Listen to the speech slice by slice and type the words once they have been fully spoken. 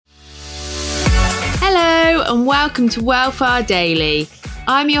Hello and welcome to Wellfar Daily.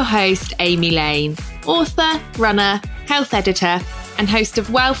 I'm your host, Amy Lane, author, runner, health editor, and host of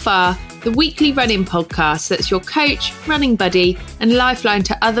Wellfar, the weekly running podcast that's your coach, running buddy, and lifeline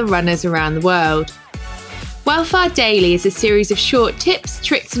to other runners around the world. Wellfar Daily is a series of short tips,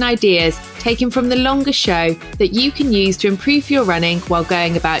 tricks, and ideas taken from the longer show that you can use to improve your running while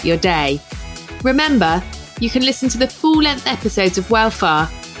going about your day. Remember, you can listen to the full-length episodes of Wellfar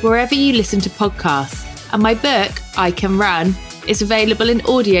wherever you listen to podcasts. And my book, I Can Run, is available in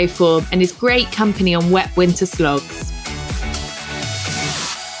audio form and is great company on wet winter slogs.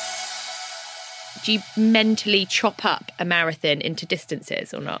 Do you mentally chop up a marathon into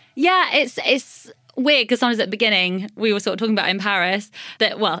distances or not? Yeah, it's weird because sometimes at the beginning we were sort of talking about in Paris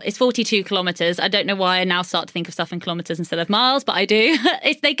that, well, it's 42 kilometres. I don't know why I now start to think of stuff in kilometres instead of miles, but I do.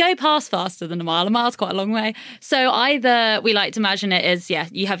 They go past faster than a mile. A mile's quite a long way. So either we like to imagine it as,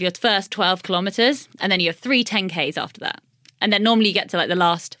 you have your first 12 kilometres and then you have 3 10Ks after that. And then normally you get to like the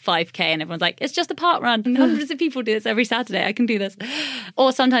last 5K and everyone's like, it's just a park run. Hundreds of people do this every Saturday. I can do this.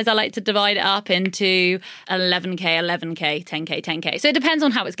 Or sometimes I like to divide it up into 11K, 11K, 10K, 10K. So it depends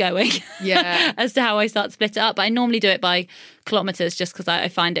on how it's going. Yeah. As to how I start to split it up. But I normally do it by kilometres just because I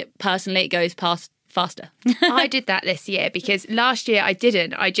find it personally, it goes past faster. I did that this year because last year I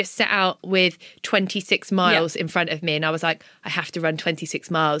didn't. I just set out with 26 miles in front of me and I was like, I have to run 26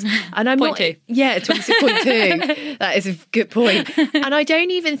 miles. And I'm Point two. Yeah, 26.2. That is a good point. And I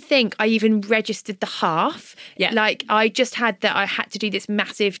don't even think I even registered the half. Yeah. Like I just had that I had to do this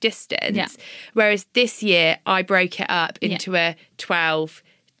massive distance. Yeah. Whereas this year I broke it up into a 12,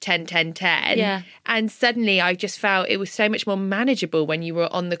 10, 10, 10. Yeah. And suddenly I just felt it was so much more manageable when you were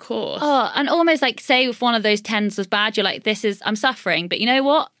on the course. Oh, and almost like, say if one of those 10s was bad, you're like, I'm suffering. But you know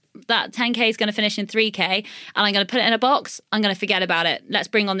what? That 10K is going to finish in 3K and I'm going to put it in a box. I'm going to forget about it. Let's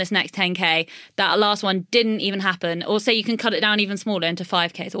bring on this next 10K. That last one didn't even happen. Or say you can cut it down even smaller into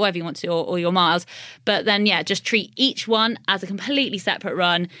 5Ks or whatever you want to, or your miles. But then, just treat each one as a completely separate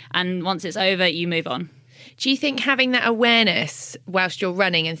run. And once it's over, you move on. Do you think having that awareness whilst you're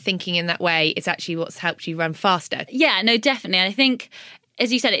running and thinking in that way is actually what's helped you run faster? Yeah, no, definitely. I think,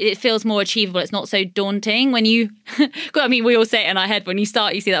 as you said, it feels more achievable. It's not so daunting when you, we all say it in our head. When you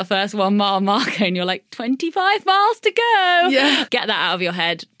start, you see that first 1 mile marker and you're like, 25 miles to go. Yeah. Get that out of your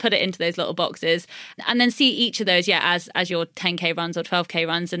head, put it into those little boxes and then see each of those, as your 10K runs or 12K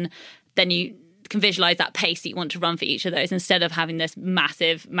runs. And then you can visualize that pace that you want to run for each of those instead of having this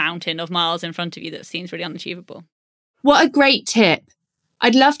massive mountain of miles in front of you that seems really unachievable. What a great tip.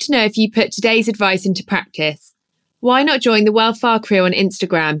 I'd love to know if you put today's advice into practice. Why not join the Wellfar crew on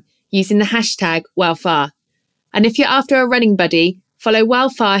Instagram using the hashtag Wellfar? And if you're after a running buddy, follow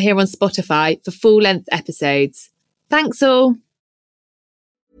Wellfar here on Spotify for full-length episodes. Thanks all.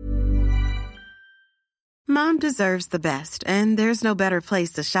 Mom deserves the best, and there's no better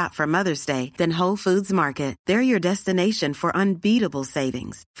place to shop for Mother's Day than Whole Foods Market. They're your destination for unbeatable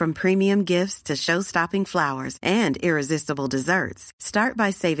savings, from premium gifts to show-stopping flowers and irresistible desserts. Start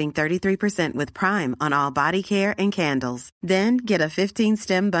by saving 33% with Prime on all body care and candles. Then get a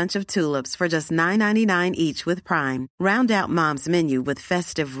 15-stem bunch of tulips for just $9.99 each with Prime. Round out Mom's menu with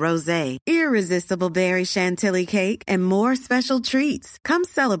festive rosé, irresistible berry chantilly cake, and more special treats. Come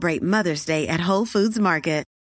celebrate Mother's Day at Whole Foods Market.